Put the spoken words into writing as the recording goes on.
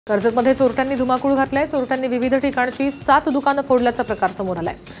कर्जतमध्ये चोरट्यांनी धुमाकूळ घातलाय। चोरट्यांनी विविध ठिकाणची 7 दुकानं फोडल्याचा प्रकार समोर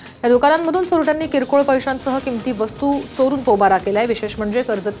आलाय। या दुकानांमधून चोरट्यांनी किरकोळ पैशांसह किमती वस्तू चोरून पोबारा केलाय। विशेष म्हणजे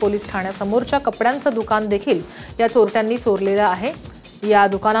कर्जत पोलीस ठाण्यासमोरच्या कपड्यांचं दुकान देखील या चोरट्यांनी चोरलेलं आहे। या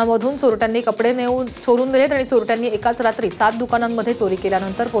दुकानामधून चोरट्यांनी कपडे चोरून दिलेत आणि चोरट्यांनी एकाच रात्री 7 दुकानांमध्ये चोरी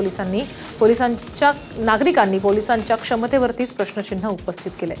केल्यानंतर नागरिकांनी पोलिसांच्या क्षमतेवरतीच प्रश्नचिन्ह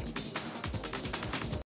उपस्थित केले।